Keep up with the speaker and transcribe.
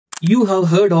You have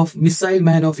heard of Missile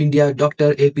Man of India,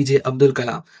 Dr. A.P.J. Abdul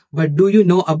Kalam. But do you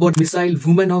know about Missile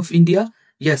Woman of India?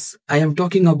 Yes, I am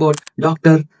talking about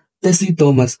Dr. Tessy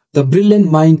Thomas, the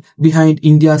brilliant mind behind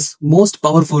India's most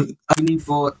powerful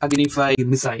Agni-IV Agni-V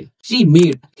missile. She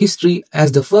made history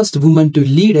as the first woman to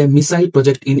lead a missile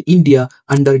project in India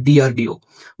under DRDO,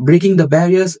 breaking the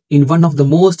barriers in one of the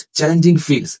most challenging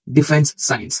fields, defense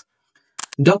science.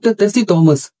 Dr. Tessy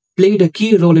Thomas played a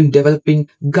key role in developing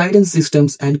guidance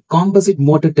systems and composite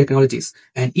motor technologies,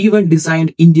 and even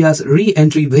designed India's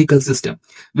re-entry vehicle system,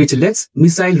 which lets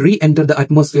missile re-enter the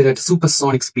atmosphere at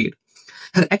supersonic speed.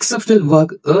 Her exceptional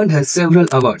work earned her several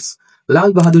awards: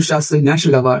 Lal Bahadur Shastri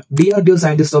National Award, DRDO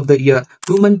Scientist of the Year,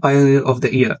 Woman Pioneer of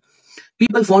the Year.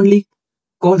 People fondly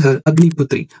call her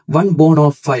Agniputri, one born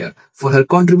of fire, for her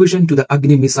contribution to the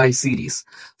Agni missile series.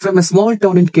 From a small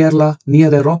town in Kerala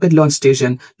near a rocket launch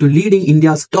station to leading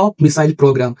India's top missile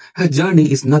program, her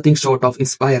journey is nothing short of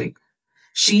inspiring.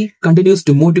 She continues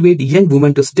to motivate young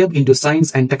women to step into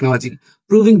science and technology,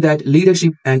 proving that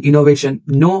leadership and innovation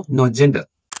know no gender.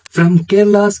 From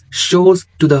Kerala's shores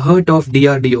to the heart of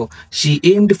DRDO, she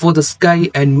aimed for the sky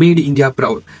and made India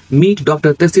proud. Meet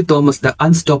Dr. Tessy Thomas, the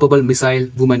unstoppable missile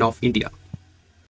woman of India.